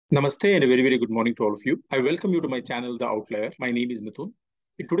Namaste and a very good morning to all of you. I welcome you to my channel, The Outlier. My name is Mithun.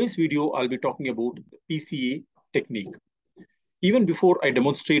 In today's video, I'll be talking about the PCA technique. Even before I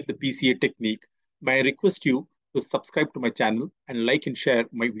demonstrate the PCA technique, may I request you to subscribe to my channel and like and share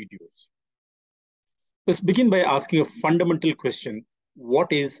my videos. Let's begin by asking a fundamental question.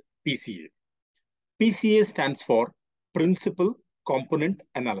 What is PCA? PCA stands for Principal Component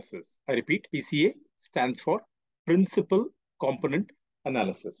Analysis. I repeat, PCA stands for Principal Component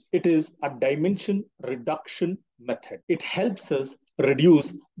Analysis. It is a dimension reduction method. It helps us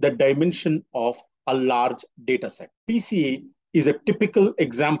reduce the dimension of a large data set. PCA is a typical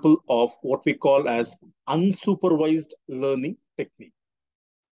example of what we call as unsupervised learning technique.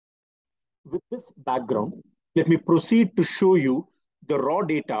 With this background, let me proceed to show you the raw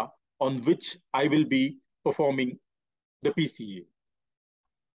data on which I will be performing the PCA.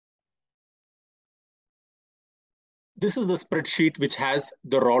 This is the spreadsheet which has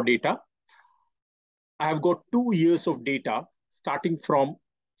the raw data. I have got 2 years of data starting from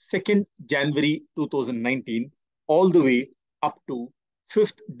 2nd January 2019 all the way up to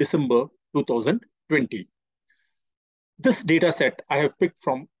 5th December 2020. This data set I have picked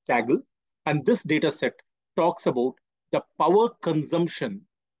from Kaggle, and this data set talks about the power consumption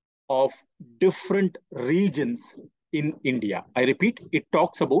of different regions in India. I repeat, it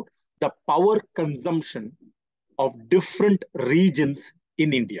talks about the power consumption of different regions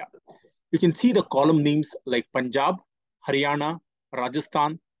in India. You can see the column names like Punjab, Haryana,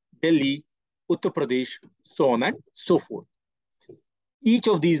 Rajasthan, Delhi, Uttar Pradesh, so on and so forth. Each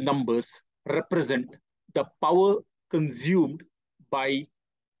of these numbers represent the power consumed by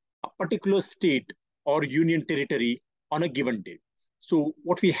a particular state or union territory on a given day. So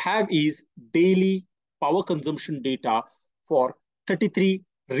what we have is daily power consumption data for 33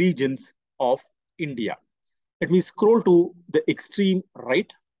 regions of India. Let me scroll to the extreme right.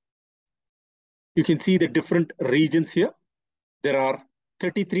 You can see the different regions here. There are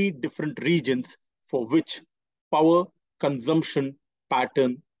 33 different regions for which power consumption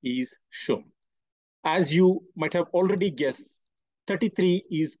pattern is shown. As you might have already guessed, 33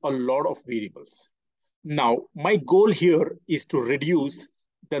 is a lot of variables. Now, my goal here is to reduce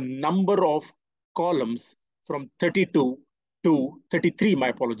the number of columns from 32 to 33, my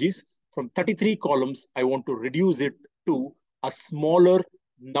apologies. From 33 columns, I want to reduce it to a smaller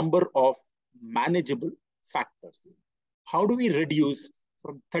number of manageable factors. How do we reduce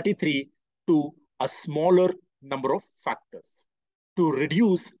from 33 to a smaller number of factors? To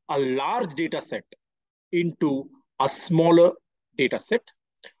reduce a large data set into a smaller data set,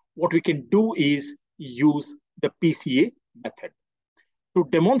 what we can do is use the PCA method. To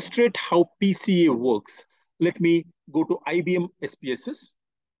demonstrate how PCA works, let me go to IBM SPSS.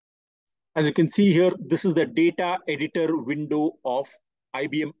 As you can see here, this is the data editor window of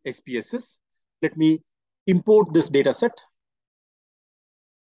IBM SPSS. Let me import this data set.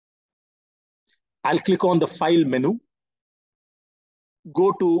 I'll click on the file menu.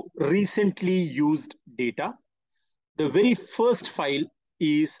 Go to recently used data. The very first file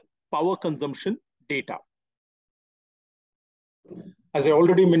is power consumption data. As I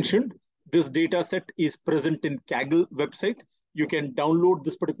already mentioned, this data set is present in Kaggle website. You can download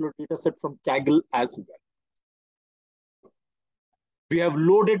this particular data set from Kaggle as well. We have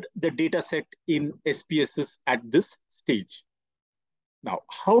loaded the data set in SPSS at this stage. Now,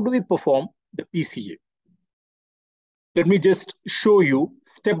 how do we perform the PCA? Let me just show you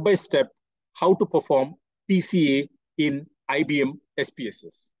step by step how to perform PCA in IBM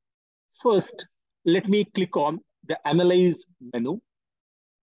SPSS. First, let me click on the Analyze menu.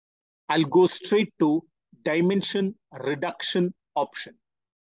 I'll go straight to Dimension Reduction option.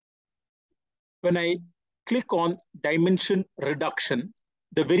 When I click on Dimension Reduction,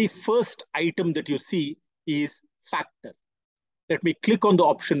 the very first item that you see is Factor. Let me click on the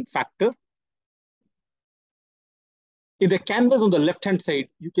option Factor. In the canvas on the left-hand side,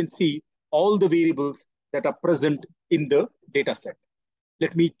 you can see all the variables that are present in the data set.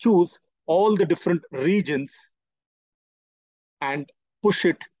 Let me choose all the different regions and push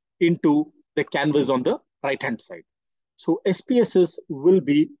it into the canvas on the right-hand side. So SPSS will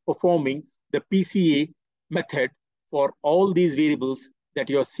be performing the PCA method for all these variables that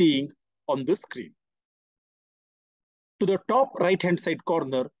you're seeing on the screen. To the top right-hand side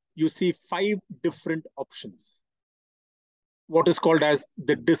corner, you see 5 different options. What is called as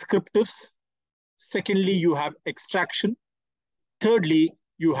the descriptives. Secondly, you have extraction. Thirdly,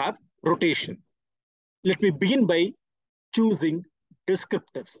 you have rotation. Let me begin by choosing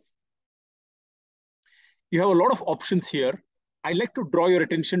descriptives. You have a lot of options here. I'd like to draw your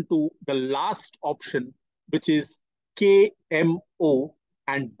attention to the last option, which is KMO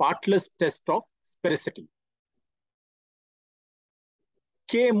and Bartlett's test of sphericity.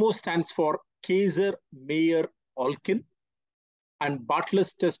 KMO stands for Kaiser-Meyer-Olkin and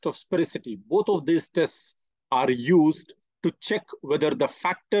Bartlett's test of sphericity. Both of these tests are used to check whether the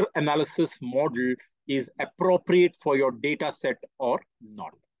factor analysis model is appropriate for your data set or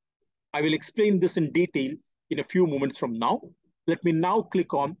not. I will explain this in detail in a few moments from now. Let me now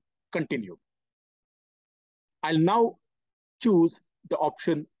click on Continue. I'll now choose the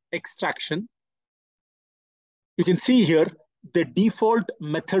option Extraction. You can see here the default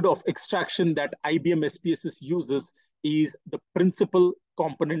method of extraction that IBM SPSS uses is the principal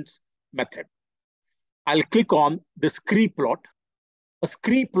components method. I'll click on the scree plot. A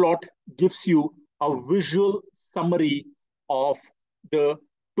scree plot gives you a visual summary of the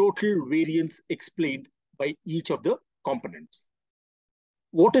total variance explained by each of the components.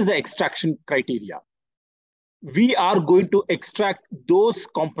 What is the extraction criteria? We are going to extract those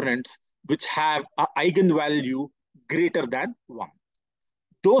components which have an eigenvalue greater than 1.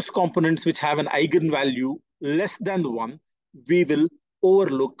 Those components which have an eigenvalue less than 1, we will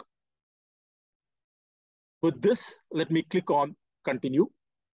overlook. With this, let me click on Continue.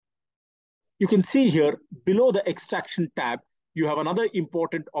 You can see here below the Extraction tab, you have another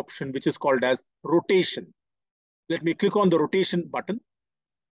important option which is called as Rotation. Let me click on the Rotation button.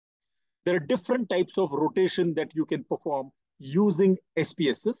 There are different types of rotation that you can perform using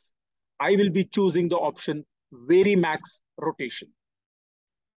SPSS. I will be choosing the option Varimax Rotation.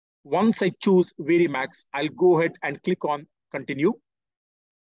 Once I choose Varimax, I'll go ahead and click on Continue.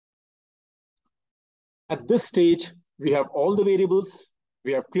 At this stage, we have all the variables.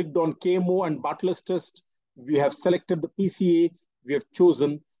 We have clicked on KMO and Bartlett's test. We have selected the PCA. We have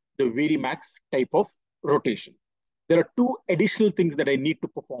chosen the Varimax type of rotation. There are two additional things that I need to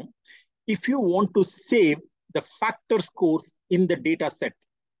perform. If you want to save the factor scores in the data set,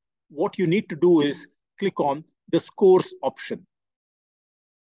 what you need to do is click on the scores option.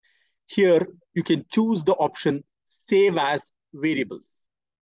 Here, you can choose the option Save as Variables,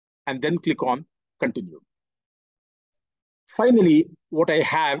 and then click on Continue. Finally, what I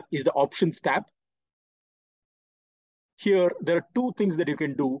have is the Options tab. Here, there are two things that you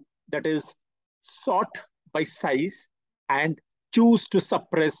can do, that is sort by size and choose to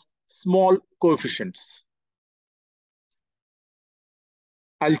suppress small coefficients.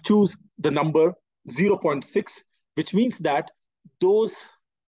 I'll choose the number 0.6, which means that those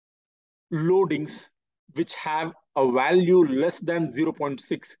loadings which have a value less than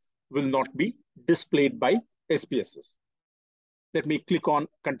 0.6 will not be displayed by SPSS. Let me click on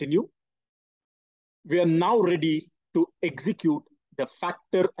Continue. We are now ready to execute the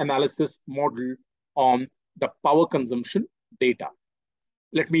factor analysis model on the power consumption data.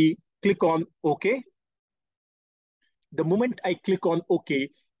 Let me click on OK. The moment I click on OK,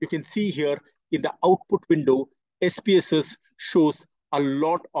 you can see here in the output window, SPSS shows a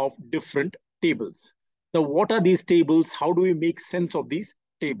lot of different tables. Now, what are these tables? How do we make sense of these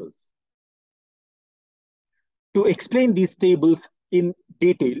tables? To explain these tables in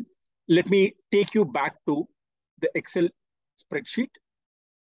detail, let me take you back to the Excel spreadsheet.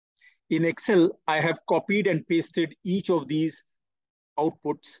 In Excel, I have copied and pasted each of these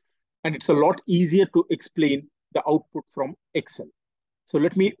outputs, and it's a lot easier to explain the output from Excel. So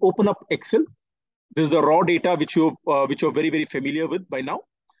let me open up Excel. This is the raw data which you're very, very familiar with by now.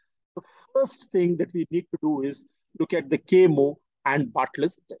 The first thing that we need to do is look at the KMO and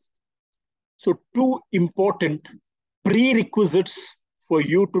Bartlett's test. So two important prerequisites for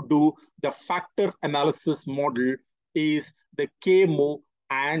you to do the factor analysis model is the KMO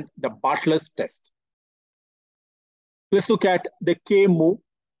and the Bartlett's test. Let's look at the KMO,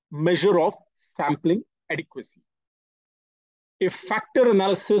 measure of sampling adequacy. If factor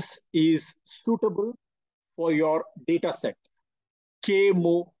analysis is suitable for your data set,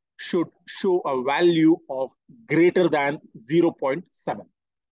 KMO should show a value of greater than 0.7.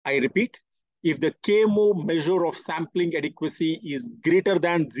 I repeat, if the KMO measure of sampling adequacy is greater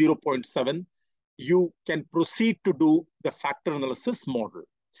than 0.7, you can proceed to do the factor analysis model.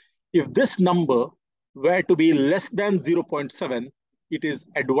 If this number were to be less than 0.7, it is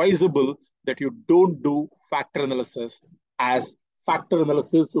advisable that you don't do factor analysis, as factor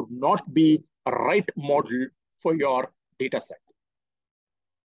analysis would not be a right model for your data set.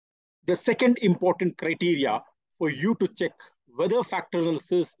 The second important criteria for you to check whether factor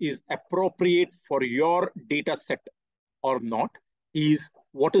analysis is appropriate for your data set or not is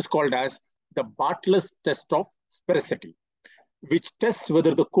what is called as the Bartlett's test of sphericity, which tests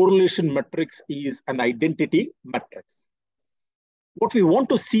whether the correlation matrix is an identity matrix. What we want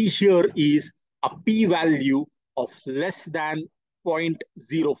to see here is a p-value of less than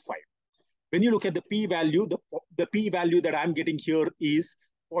 0.05. When you look at the p-value, the p-value that I'm getting here is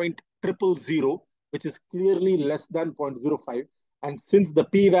 0.000, which is clearly less than 0.05. And since the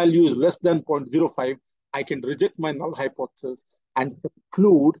p-value is less than 0.05, I can reject my null hypothesis and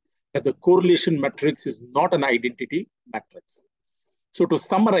conclude that the correlation matrix is not an identity matrix. So to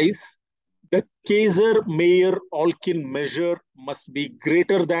summarize, the Kayser-Meyer-Olkin measure must be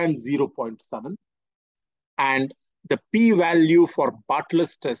greater than 0.7, and the p-value for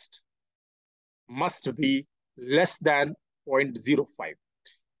Bartlett's test must be less than 0.05.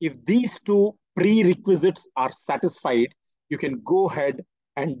 If these two prerequisites are satisfied, you can go ahead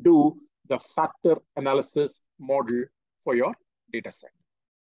and do the factor analysis model for your data set.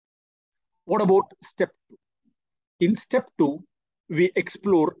 What about step 2? In step 2, we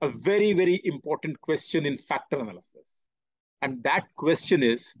explore a very, very important question in factor analysis. And that question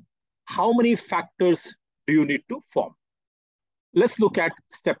is, how many factors do you need to form? Let's look at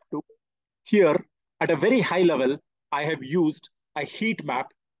step 2. Here, at a very high level, I have used a heat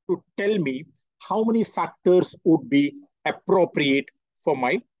map to tell me how many factors would be appropriate for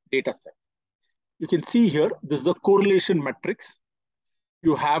my data set. You can see here, this is the correlation matrix.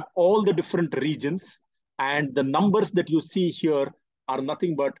 You have all the different regions, and the numbers that you see here are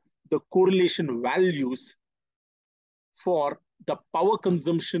nothing but the correlation values for the power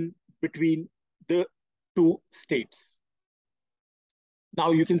consumption between the two states.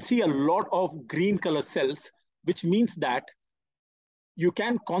 Now you can see a lot of green color cells, which means that you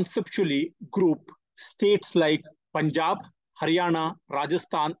can conceptually group states like Punjab, Haryana,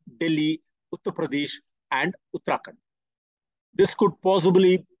 Rajasthan, Delhi, Uttar Pradesh, and Uttarakhand. This could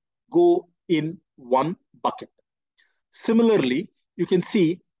possibly go in one bucket. Similarly, you can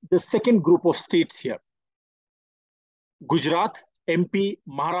see the second group of states here. Gujarat, MP,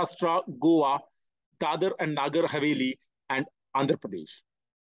 Maharashtra, Goa, Dadar and Nagar Haveli, and Andhra Pradesh.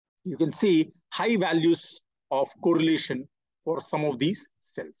 You can see high values of correlation for some of these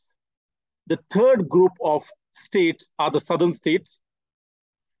cells. The third group of states are the southern states,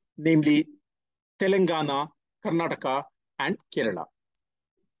 namely Telangana, Karnataka, and Kerala.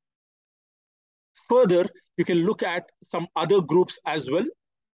 Further, you can look at some other groups as well.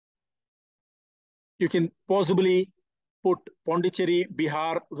 You can possibly put Pondicherry,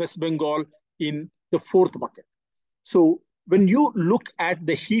 Bihar, West Bengal in the fourth bucket. So when you look at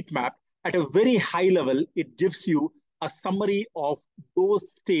the heat map at a very high level, it gives you a summary of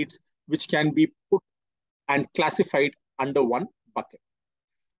those states which can be put and classified under one bucket.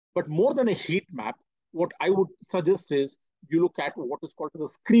 But more than a heat map, what I would suggest is you look at what is called as a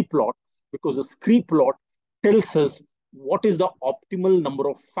scree plot, because the scree plot tells us what is the optimal number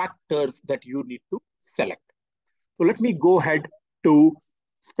of factors that you need to select. So let me go ahead to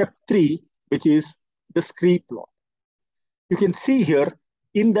step 3, which is the scree plot. You can see here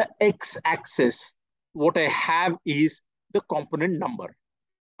in the x-axis, what I have is the component number.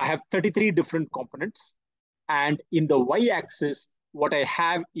 I have 33 different components. And in the y-axis, what I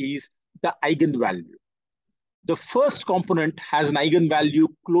have is the eigenvalue. The first component has an eigenvalue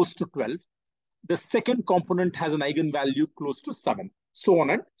close to 12. The second component has an eigenvalue close to 7, so on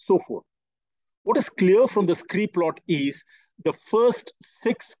and so forth. What is clear from the scree plot is the first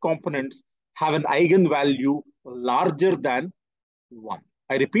 6 components have an eigenvalue larger than 1.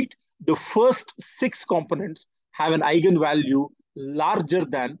 I repeat, the first 6 components have an eigenvalue larger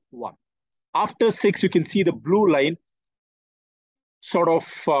than 1. After 6, you can see the blue line sort of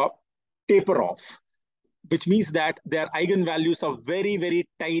taper off, which means that their eigenvalues are very, very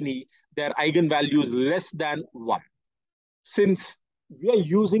tiny. Their eigenvalues less than 1. Since we are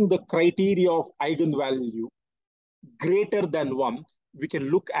using the criteria of eigenvalue greater than 1, we can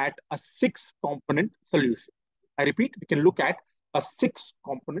look at a 6-component solution. I repeat, we can look at a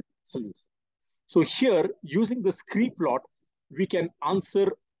 6-component solution. So here, using the scree plot, we can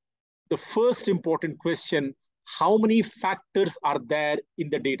answer the first important question: how many factors are there in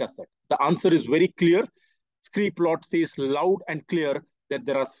the data set? The answer is very clear. Scree plot says loud and clear that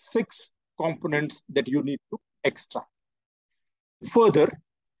there are 6 components that you need to extract. Further,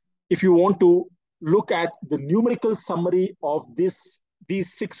 if you want to look at the numerical summary of these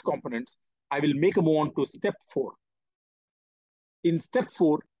 6 components, I will make a move on to step 4. In step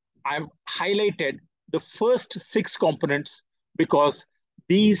 4, I've highlighted the first 6 components because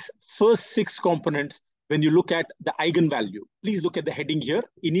these first 6 components, when you look at the eigenvalue, please look at the heading here,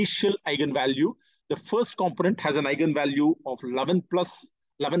 initial eigenvalue. The first component has an eigenvalue of 11 plus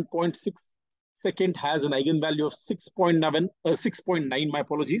 11.6. Second has an eigenvalue of 6.9, my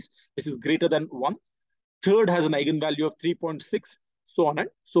apologies, which is greater than 1. Third has an eigenvalue of 3.6, so on and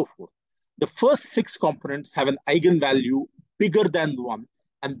so forth. The first 6 components have an eigenvalue bigger than 1,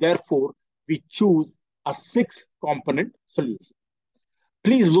 and therefore we choose a 6-component solution.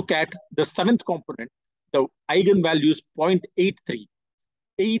 Please look at the 7th component. The eigenvalue is 0.83.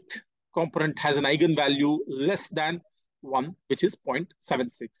 8th component has an eigenvalue less than 1, which is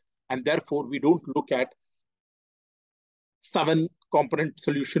 0.76. And therefore, we don't look at 7-component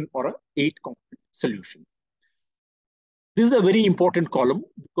solution or a 8-component solution. This is a very important column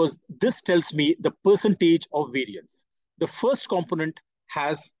because this tells me the percentage of variance. The first component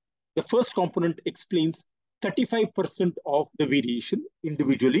explains 35% of the variation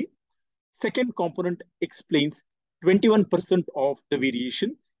individually. Second component explains 21% of the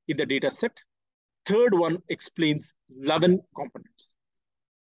variation in the data set. Third one explains 11 components.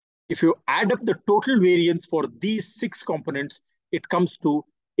 If you add up the total variance for these 6 components, it comes to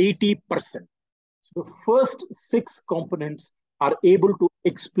 80%. So the first 6 components are able to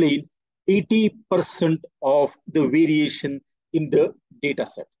explain 80% of the variation in the data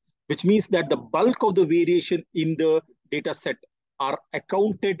set, which means that the bulk of the variation in the data set are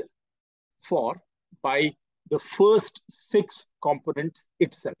accounted for by the first 6 components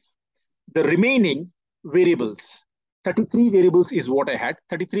itself. The remaining variables, 33 variables is what I had.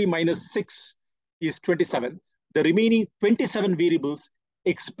 33 minus 6 is 27. The remaining 27 variables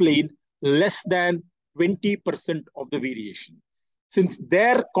explain less than 20% of the variation. Since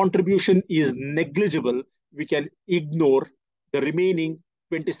their contribution is negligible, we can ignore the remaining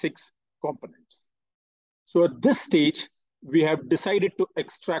 26 components. So at this stage, we have decided to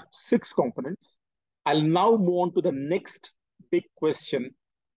extract 6 components. I'll now move on to the next big question.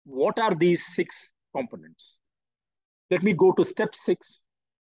 What are these 6 components? Let me go to step 6.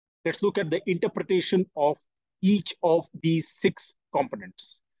 Let's look at the interpretation of each of these 6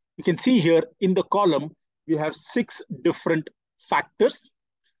 components. You can see here in the column, we have 6 different factors.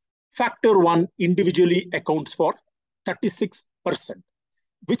 Factor 1 individually accounts for 36%.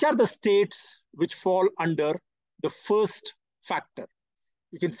 Which are the states which fall under the first factor?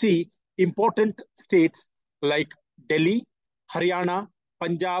 You can see important states like Delhi, Haryana,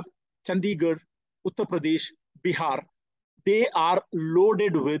 Punjab, Chandigarh, Uttar Pradesh, Bihar. They are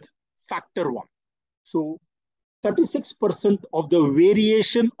loaded with factor 1. So 36% of the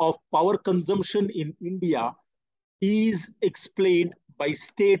variation of power consumption in India is explained by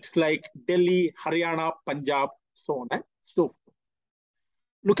states like Delhi, Haryana, Punjab, so on and so forth.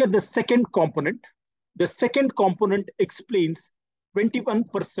 Look at the second component. The second component explains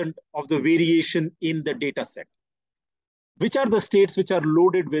 21% of the variation in the data set. Which are the states which are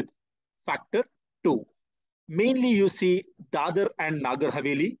loaded with factor 2? Mainly you see Dadar and Nagar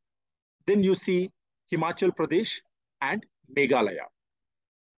Haveli. Then you see Himachal Pradesh and Meghalaya.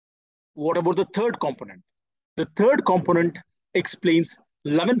 What about the third component? The third component explains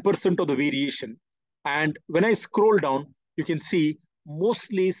 11% of the variation. And when I scroll down, you can see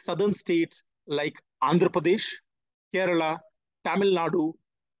mostly southern states like Andhra Pradesh, Kerala, Tamil Nadu.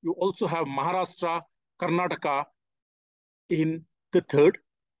 You also have Maharashtra, Karnataka in the third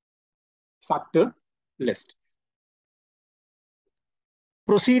factor list.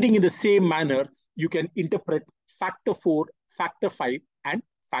 Proceeding in the same manner, you can interpret factor 4, factor 5, and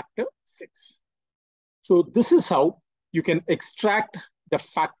factor 6. So this is how you can extract the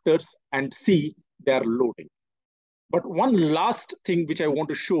factors and see their loading. But one last thing which I want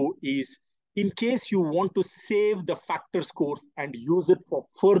to show is, in case you want to save the factor scores and use it for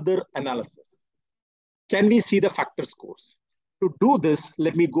further analysis, can we see the factor scores? To do this,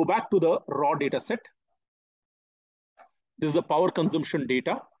 let me go back to the raw data set. This is the power consumption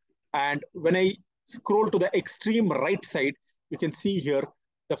data. And when I scroll to the extreme right side, you can see here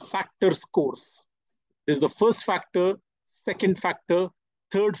the factor scores. This is the first factor, second factor,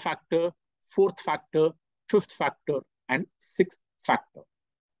 third factor, fourth factor, fifth factor, and sixth factor.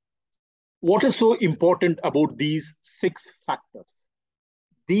 What is so important about these 6 factors?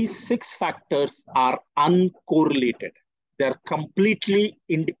 These 6 factors are uncorrelated. They're completely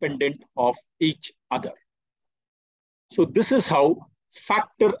independent of each other. So this is how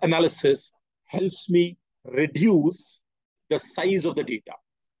factor analysis helps me reduce the size of the data.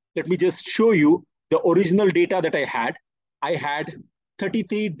 Let me just show you the original data that I had. I had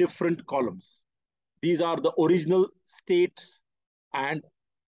 33 different columns. These are the original states, and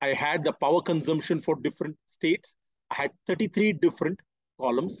I had the power consumption for different states. I had 33 different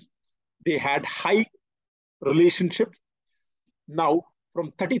columns. They had high relationship. Now,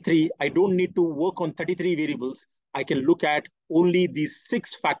 from 33, I don't need to work on 33 variables. I can look at only these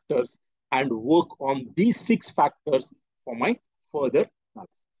 6 factors and work on these 6 factors for my further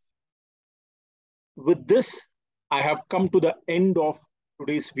analysis. With this, I have come to the end of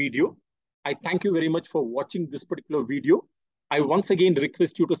today's video. I thank you very much for watching this particular video. I once again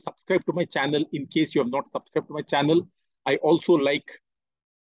request you to subscribe to my channel in case you have not subscribed to my channel. I also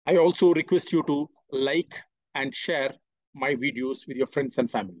request you to like and share my videos with your friends and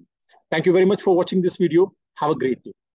family. Thank you very much for watching this video. Have a great day.